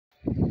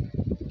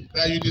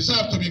that you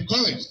deserve to be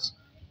encouraged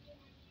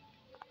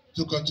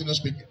to continue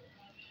speaking.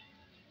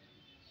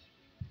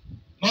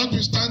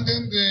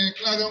 Notwithstanding the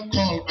clarion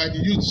call by the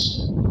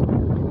youths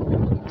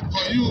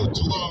for you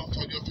to run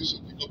for the office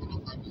of the governor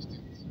of Abia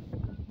State,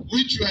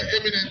 which you are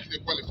eminently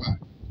qualified,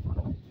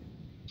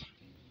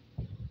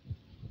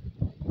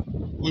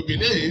 we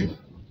believe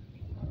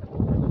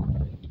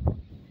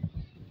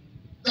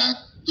that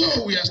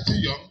though we are still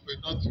young, but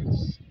not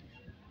youth,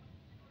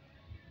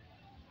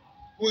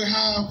 we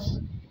have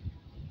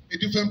a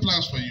different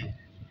plans for you.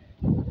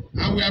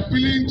 And we are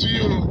appealing to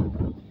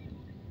you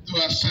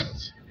to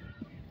accept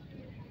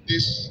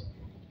this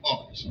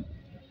urge.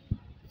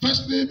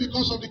 Firstly,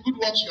 because of the good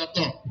works you have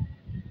done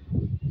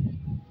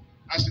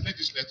as a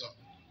legislator.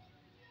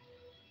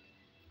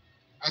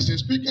 As a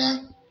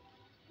speaker,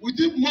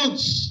 within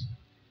months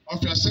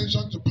of your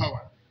ascension to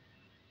power,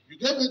 you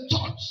gave a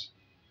touch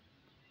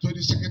to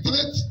the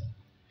Secretariat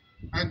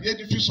and the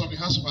edifice of the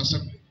House of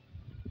Assembly,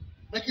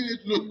 making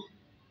it look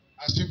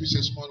as if it's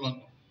a small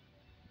London.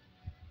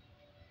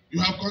 You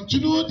have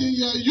continued in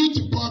your youth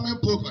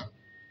empowerment program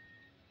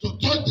to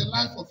touch the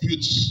life of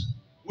youths,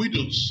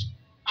 widows,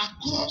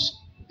 across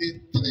the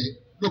 3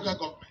 local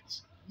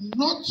governments,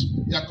 not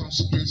their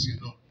constituency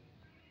alone.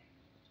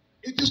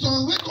 It is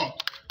on record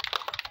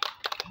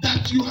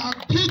that you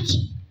have built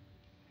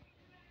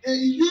a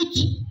youth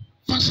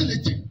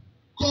facility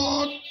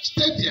called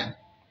Stadia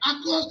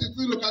across the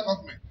 3 local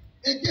governments.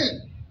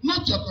 Again,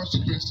 not your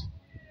constituency.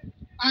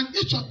 And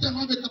each of them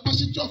have a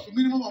capacity of a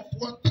minimum of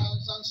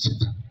 1,000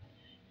 seaters.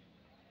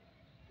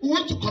 We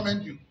want to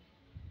commend you.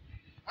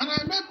 And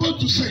I'm able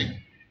to say,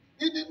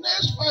 in the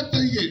next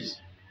 5-10 years,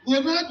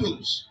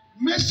 Ronaldo's,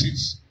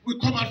 Messi's will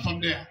come out from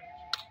there.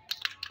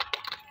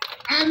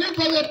 And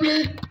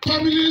invariably,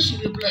 families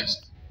will be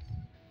blessed.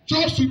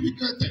 Jobs will be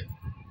created.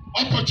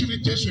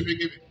 Opportunities will be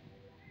given.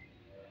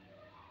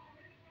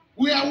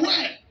 We are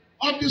aware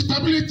of the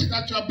stability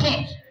that you have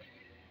brought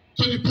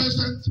to the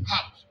present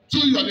house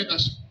through your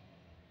leadership.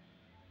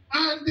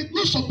 And the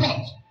good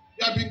support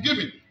you have been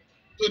given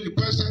to the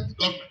present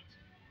government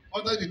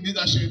under the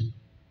leadership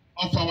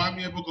of our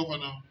amiable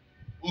governor,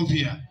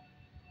 Umuahia.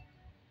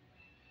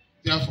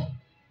 Therefore,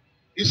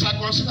 it's our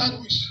considered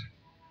wish,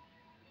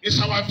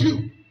 it's our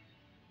view,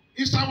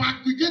 it's our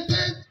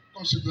aggregated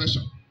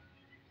consideration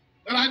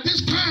that at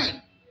this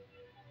time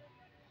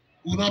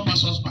will not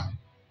pass us by.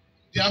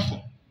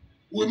 Therefore,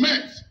 we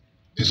met,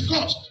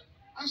 discussed,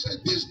 and said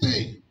this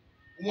day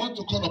we want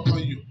to call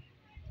upon you,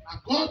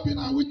 and God being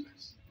our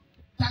witness,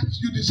 that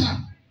you deserve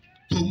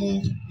to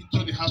move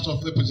into the House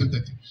of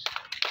Representatives.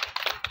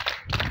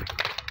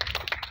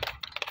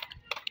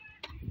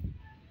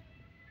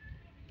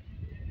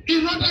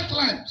 In other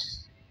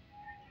climes,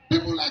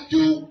 people like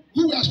you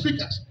who were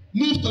speakers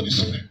moved to the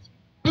Senate.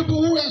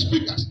 People who were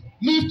speakers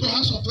moved to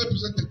House of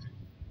Representatives.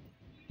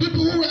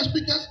 People who were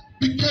speakers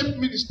became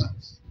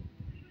ministers.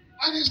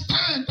 And it's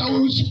time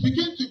that we should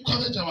begin to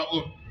encourage our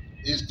own.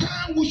 It's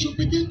time we should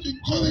begin to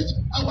encourage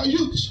our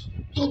youth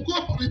to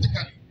go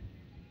politically.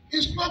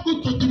 It's not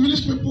good to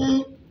diminish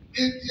people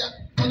in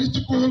their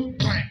political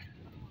time.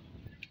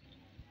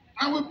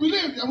 And we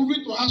believe they are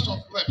moving to House of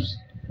Reps.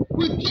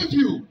 We give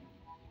you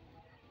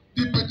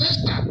the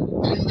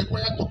pedestal that you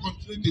require to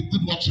continue the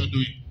good works you're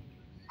doing.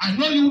 I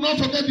know you will not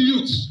forget the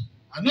youth.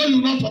 I know you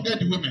will not forget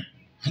the women.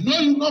 I know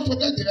you will not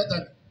forget the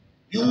elderly.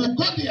 You will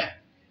go there,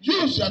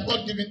 use your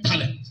God-given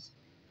talents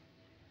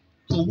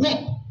to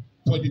work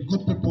for the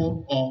good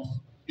people of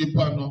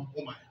Ikwuano,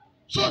 Umuahia,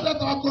 so that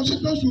our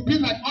constituencies will be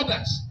like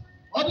others.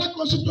 Other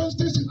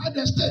constituencies in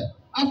Abia State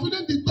are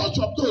feeling the touch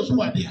of those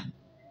who are there.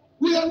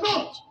 We are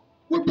not.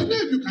 We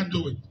believe you can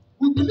do it.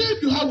 We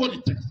believe you have what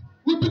it takes.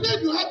 We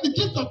believe you have the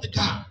gift of the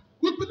car.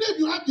 We believe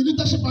you have the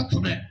leadership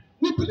acumen.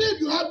 We believe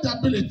you have the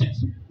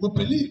abilities. We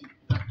believe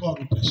that God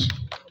will bless you.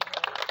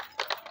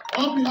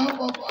 On behalf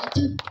of our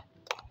team,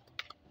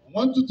 I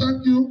want to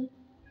thank you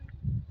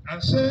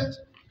and say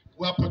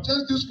we have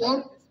purchased this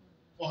form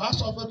for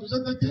House of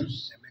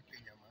Representatives.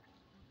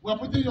 We are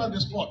putting you on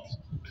the spot.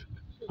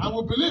 And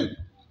we believe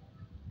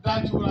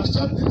that you will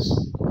accept this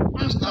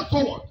and step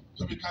forward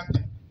to be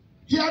counted.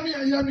 Hear me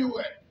and hear me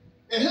well.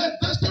 A head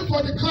destined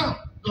for the crown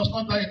does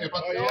not die in a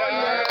battle. Oh,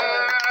 yes.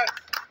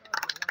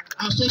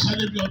 And so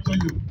shall it be unto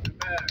you.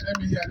 Amen. Let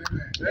me hear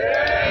amen.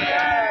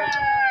 Yeah.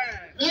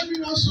 Let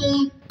me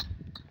also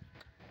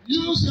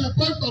use a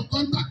point of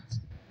contact.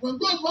 When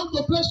God wants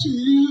to bless you,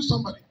 He uses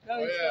somebody. Oh,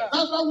 yeah.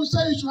 That's why we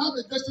say you should have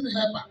a destiny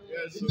helper.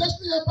 Yes, the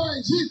destiny helper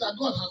is He that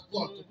God has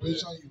brought to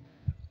position you.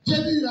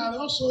 Jenny, you are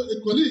also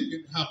a colleague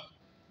in the house.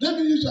 Let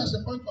me use you as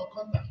a point of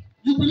contact.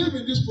 You believe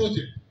in this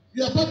project.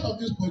 You are part of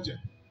this project.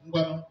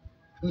 Umuahia,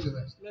 do the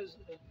rest.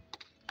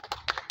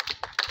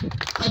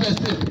 Abia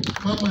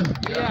State, Mama.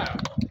 Yeah.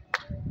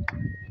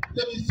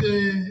 Let me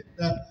say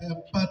that I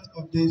am part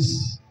of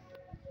this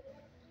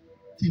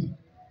team.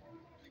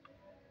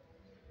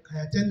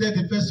 I attended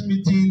the first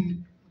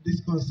meeting of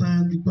this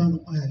concerned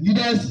Ikwuano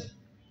leaders.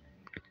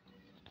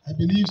 I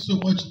believe so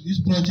much in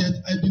this project.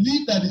 I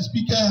believe that the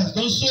speaker has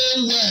done so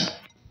well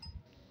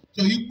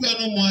to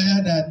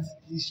Ikwuano that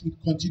he should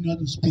continue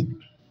to speak.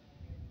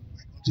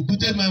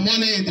 contributed my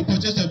money in the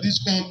purchase of this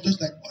form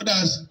just like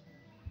others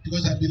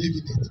because I believe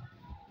in it.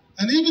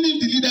 And even if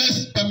the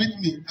leaders permit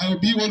me, I will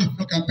be one of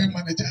the campaign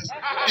managers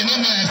in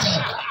Umuahia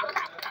South.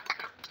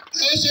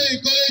 I also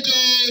encourage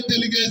all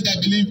delegates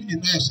that believe in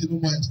us in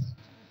Umuahia South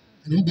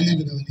and who believe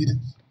in our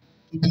leaders,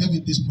 who believe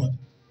in this project.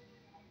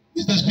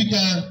 Mr.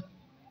 Speaker,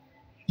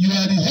 you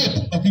are the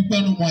hope of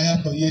Ikwuano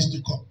Umuahia for years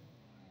to come.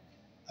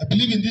 I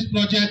believe in this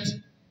project,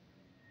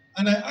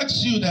 and I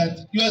ask you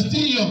that you are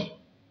still young,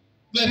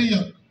 very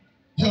young.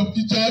 Your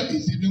future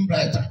is even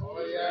brighter. Oh,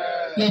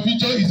 yeah. Your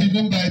future is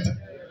even brighter.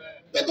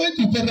 You're going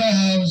to Federal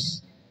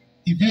House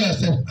if you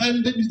accept.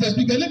 And Mr.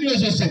 Speaker, let me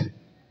also say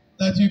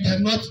that you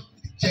cannot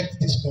reject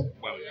this form.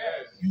 Well,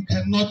 yes. You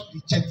cannot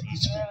reject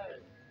this form.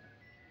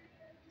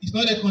 It's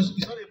not a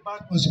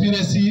bad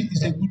conspiracy,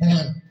 it's a good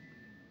one.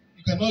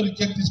 You cannot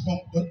reject this form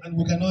and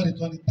we cannot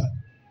return it back.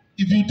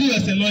 If you do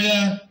as a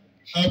lawyer,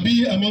 I'll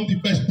be among the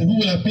first who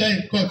will appear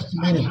in court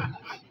tomorrow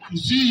to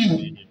sue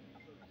you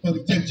for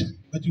rejection,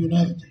 but you will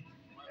not reject.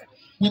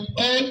 With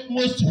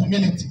utmost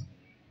humility,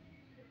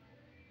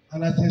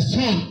 and as a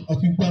son of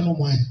Ikwuano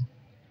Umuahia,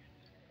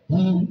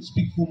 who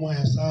speaks for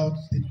Umuahia South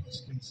State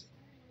constituency,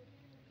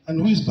 and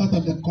who is part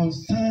of the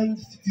concerned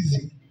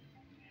citizen,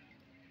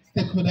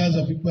 stakeholders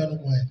of Ikwuano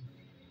Umuahia,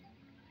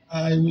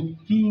 I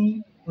with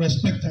due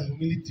respect and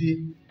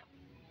humility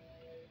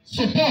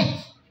support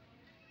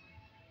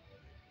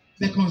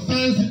the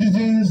concerned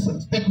citizens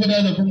and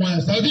stakeholders of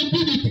Umuahia South, the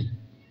PDP,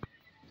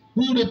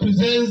 who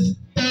represents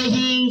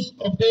thousands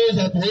of those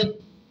at home.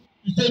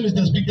 You say,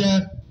 Mr.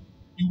 Speaker,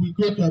 you will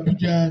go to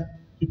Abuja,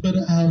 to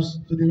Federal House,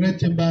 to the red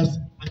chambers,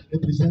 and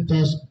represent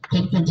us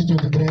come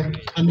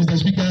 2023. And Mr.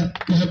 Speaker,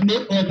 you have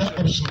no other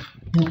option.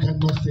 You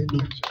cannot say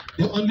no.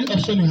 The only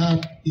option you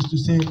have is to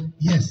say,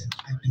 yes,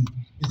 I do.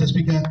 Mr.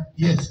 Speaker,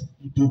 yes,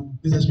 you do.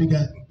 Mr.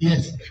 Speaker,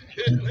 yes,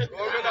 you do.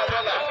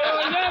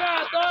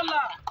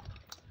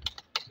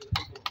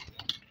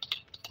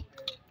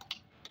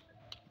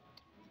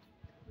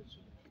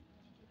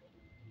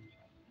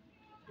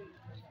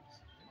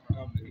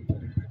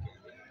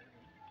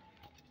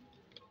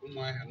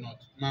 Umuahia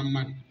North,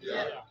 Mamman.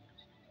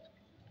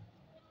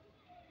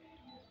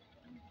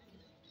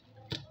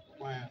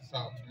 Umuahia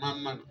South,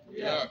 Mamman.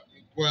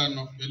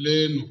 Ikwuano,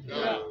 Elenu.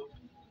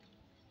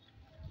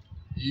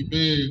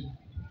 Ibe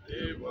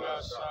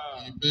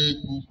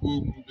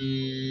Kukude.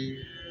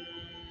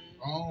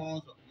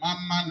 Oh,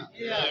 Mamman.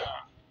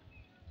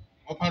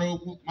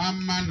 Oparoku,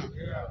 Mamman.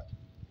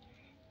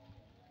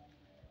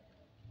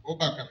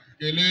 Obaka,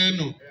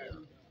 Elenu.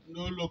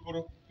 No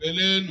Lokoro,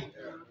 Elenu.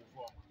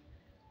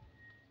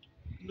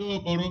 No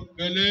Boro,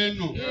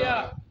 Keleno.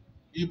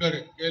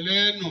 Ibere,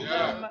 Keleno.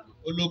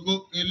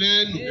 Oloko,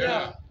 Keleno.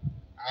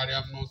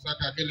 Ariam no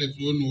Saka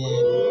Kelezunu.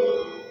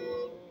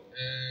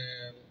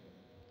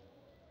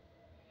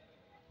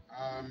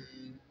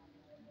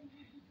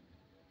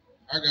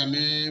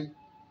 Agame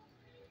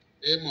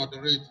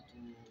moderate to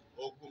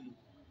Okum.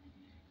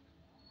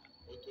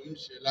 Otum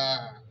Shela,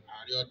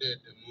 Ariode,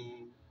 the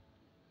moon,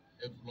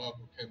 a vlog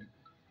came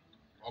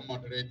or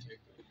moderate.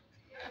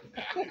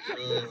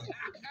 So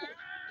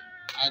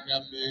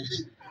Agame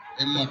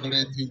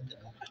moderating.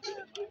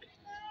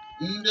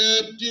 Nde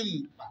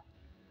Timpa.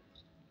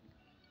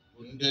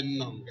 Unde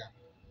Nonga.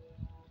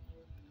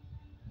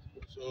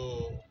 So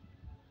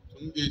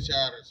Tungesha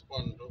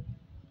respondo.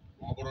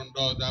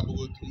 Mobrondo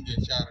Dabu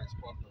Tungesha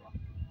respondo.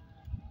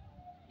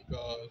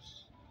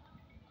 Because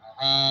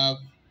I have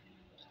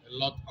a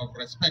lot of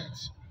respect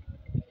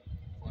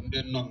for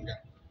Unde Nonga.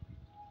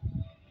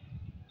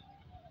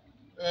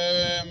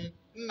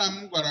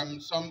 Nam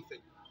Gwaram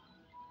something.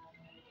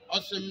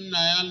 Osim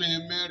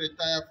Nayane may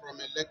retire from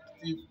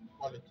elective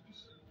politics.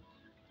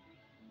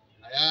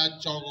 Naya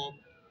Chogo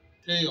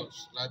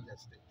chaos, Abia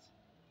State.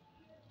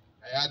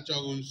 Naya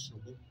Chogo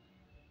Nsubu,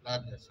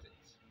 Abia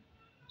State.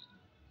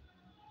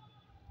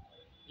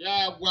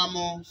 Ya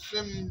Guamo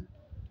Sim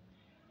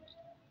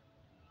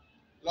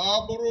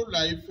Laburu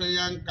Life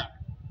Yanka.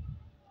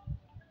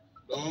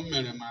 Don't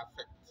make them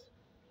affect.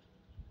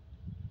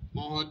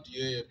 More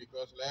dear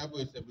because Labo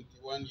is a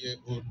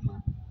 71-year-old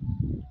man.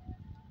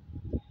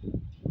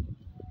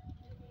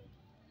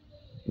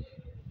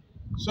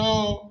 So,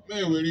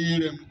 may we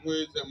read them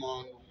with them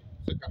on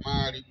the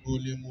Kamari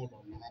Guli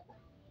Molo.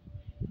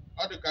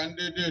 Other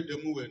candidate, the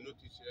move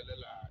notice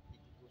Ella,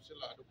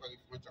 Kusilla, the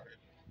Pakistan.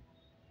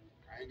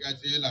 I got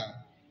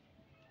Zilla,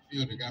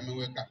 feel the Gamu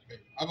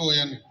campaign.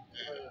 Aboyan.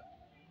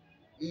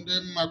 In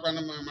the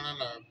Makana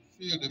Mamala,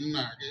 feel the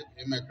Nagi,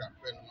 a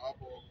campaign,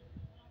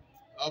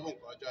 Abo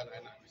Kojan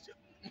and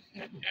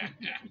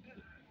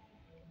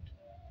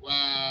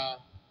Wa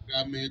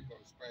Game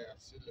conspire,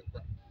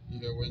 Silver,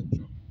 either went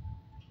to.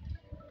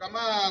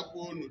 Kama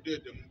ko no de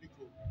dem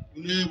biko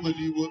no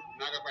eweliwo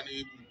na agakwa na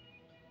egwu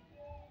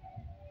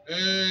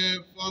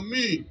for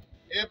me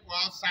if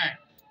outside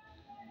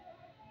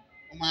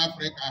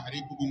Africa hari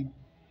ikugu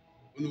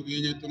unu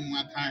ga-enye to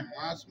more time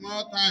one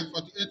small time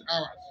 48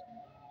 hours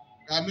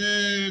kame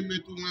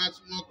metu one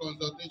small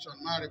consultation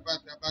ma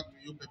report back to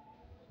you people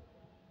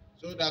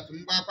so that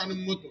mbakwa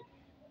moto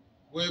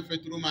wee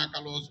feturu m aka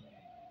n'ụzọ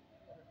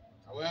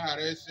wee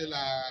ghara ịsị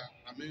la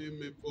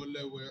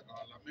amemefole wee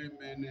ọla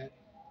memene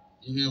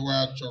ihe wa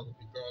chọrọ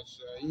because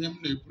ihe m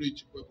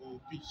na-epreach bụ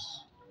peace.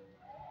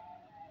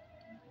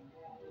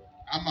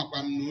 Amakwa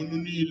m na unu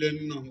niile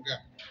nọ nga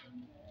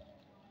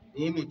na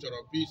unu chọrọ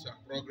peace and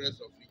progress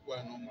of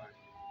Ikwuano Umuahia.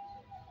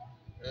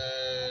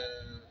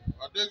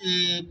 Ọ dịghị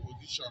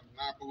position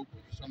na-abụghị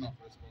position of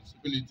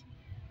responsibility.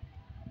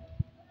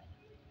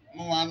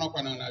 Mụnwa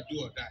anọkwana na do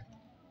or die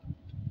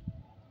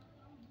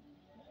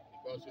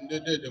because ndị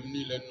dede m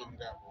niile nọ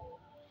nga bụ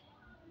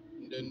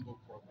ndị bụ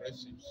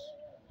progressives,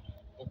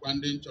 bụkwa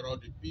ndị chọrọ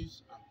the peace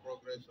and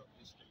progress of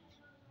this state.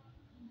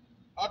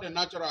 Ọ dị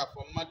natural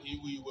for mmadụ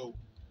iwe iwe.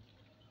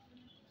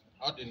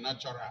 Ọ dị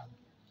natural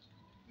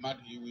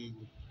mmadụ iwe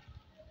iwe.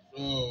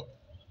 So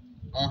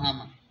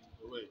ọhama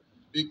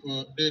biko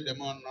dede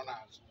m nọ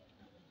n'azụ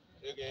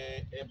ege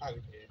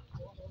ịbaghị ka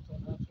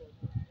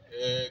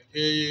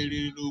ya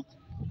eriri n'okwu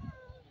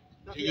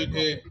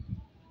jigide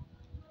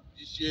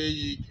jisie ya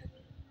ike.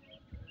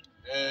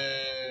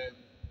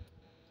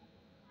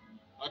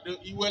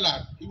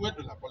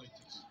 Iwedula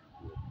politics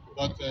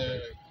but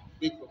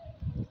biko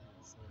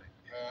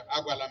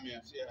agwala m ya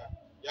si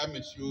ya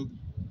mechie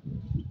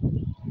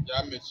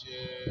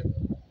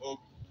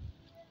obi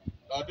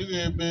ọ dịghị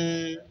ebe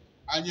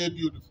anyị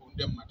ebiudufu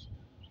ndị mmadụ.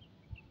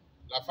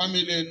 La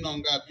family nọ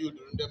nga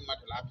biuduru ndị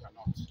mmadụ la Abia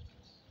North,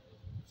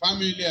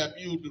 family a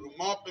biuduru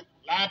more people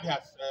la Abia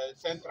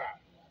Central,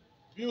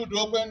 biudu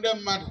okwe ndị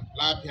mmadụ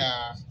la Abia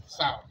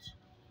South.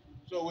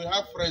 So we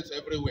have friends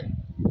everywhere.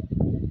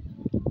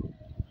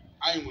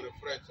 Anyị nwere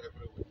friends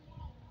everywhere.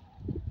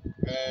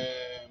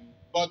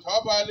 But ọ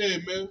bụla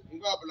eme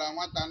nga ọbụla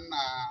nwata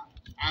nna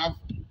afọ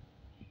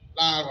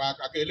la-arụ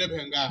aka ka elebe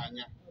nga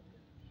anya,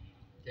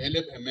 ka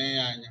elebe mee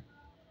ya anya.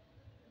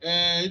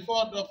 Ife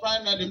ọdọ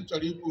finally m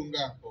chọrọ ikwu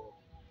nga bụ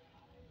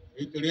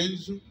etere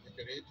nzu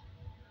etere eji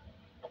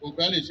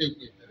akwụkwọ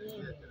na-echekwa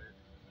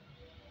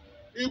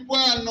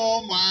Ikwuano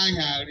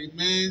Umuahia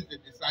remains the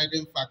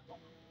deciding factor.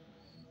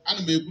 Ana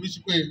m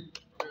ekwuruchikwa ya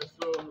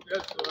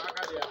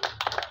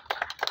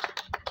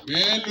ma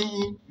elu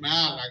ma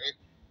ala gị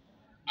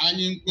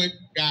anyị nkwe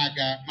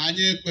ga-aga ma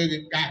anyị ekweghị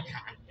ga-aga.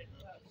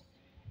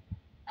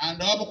 And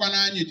ọ bụkwa na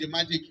anyị ji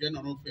magic nọ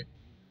n'ofe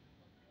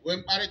wee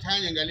mkparịta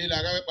anyị ngalile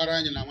agaghị kpara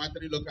anyị na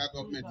nwatari local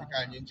gọọmenti ka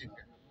anyị ji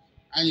nke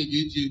anyị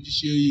ga-eji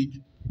ejisie ya ike.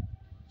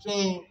 So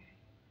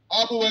ọ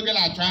bụ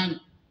wegala achọ anyị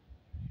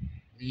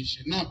ma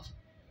ishi north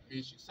ma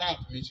ishi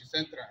south ma ishi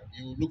central,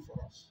 you will look for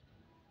us.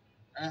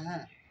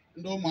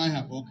 Ndị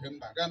Umuahia bụ oke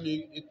mba, aga m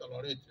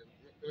ịtọlọreti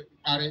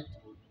mkparị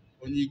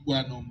onye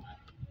Ikwuano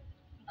Umuahia.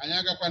 Anyị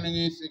agakwana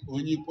isi ka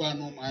onye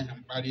Ikwuano Umuahia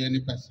mkparị any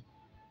person.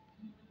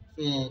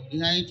 So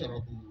ihe anyị chọrọ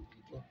bụ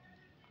udo.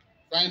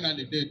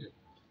 Finally, Dede,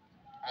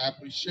 I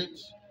appreciate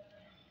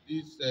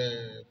this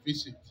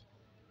visit.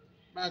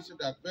 I say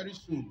that very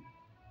soon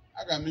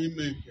I can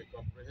make a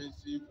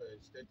comprehensive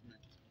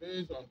statement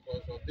based on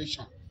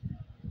consultation.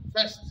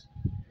 First,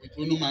 with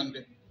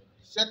Unumande.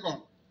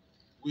 Second,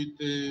 with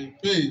the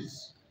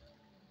base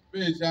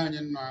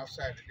hanging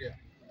outside there,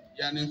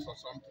 yearning for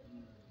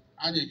something.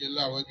 And you get a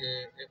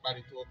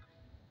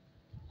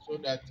so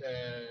that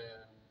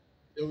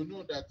they will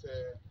know that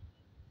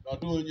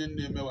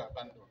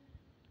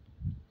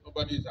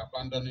nobody is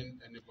abandoning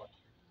anybody,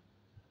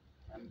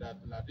 and that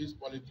this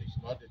politics is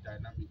not the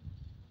dynamic.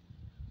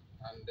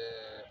 And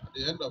at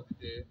the end of the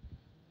day,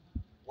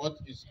 what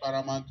is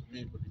paramount to me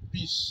is the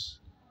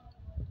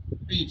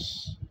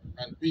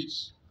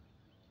peace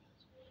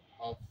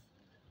of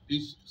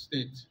this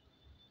state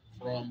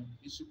from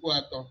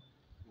Ikwuano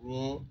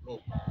Ruo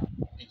Local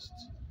East.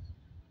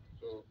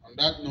 So on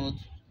that note,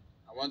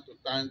 I want to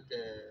thank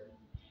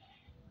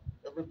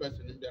every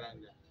person in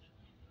Beranga.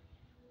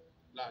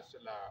 Last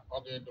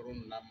oge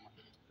durun lamma.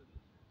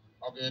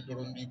 Oge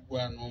durun di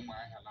Ikwuano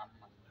Umuahia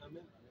lamma.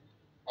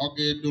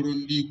 Oge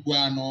durun di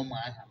Ikwuano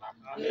Umuahia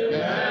lamma.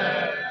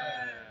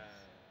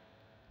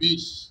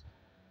 Peace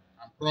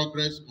and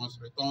progress must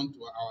return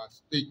to our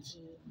state.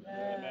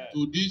 Amen.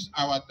 To this,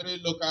 our 3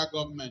 local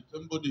governments,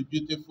 somebody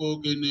beautiful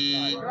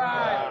Guinea.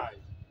 Right.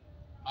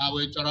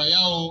 Our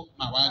Chorayao,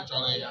 Mawa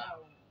Choraya.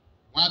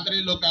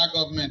 3 local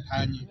government,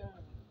 Hani.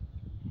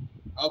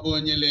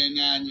 Obonyele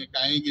Nyanyi,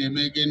 Kaige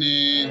Megene.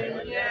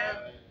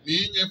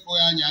 Minye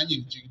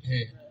Foyanyi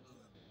Jighe.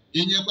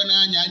 Inye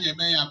Kwananya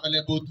may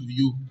available to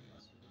you.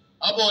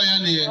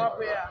 Aboyani.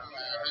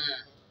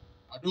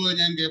 Adu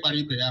Nyange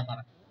Baribe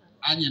Yabara.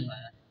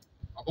 Enyinnaya.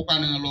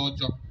 Abukana Lord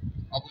Job.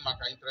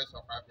 Abumaka interest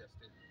of Abia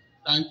State.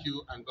 Thank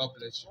you and God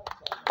bless you.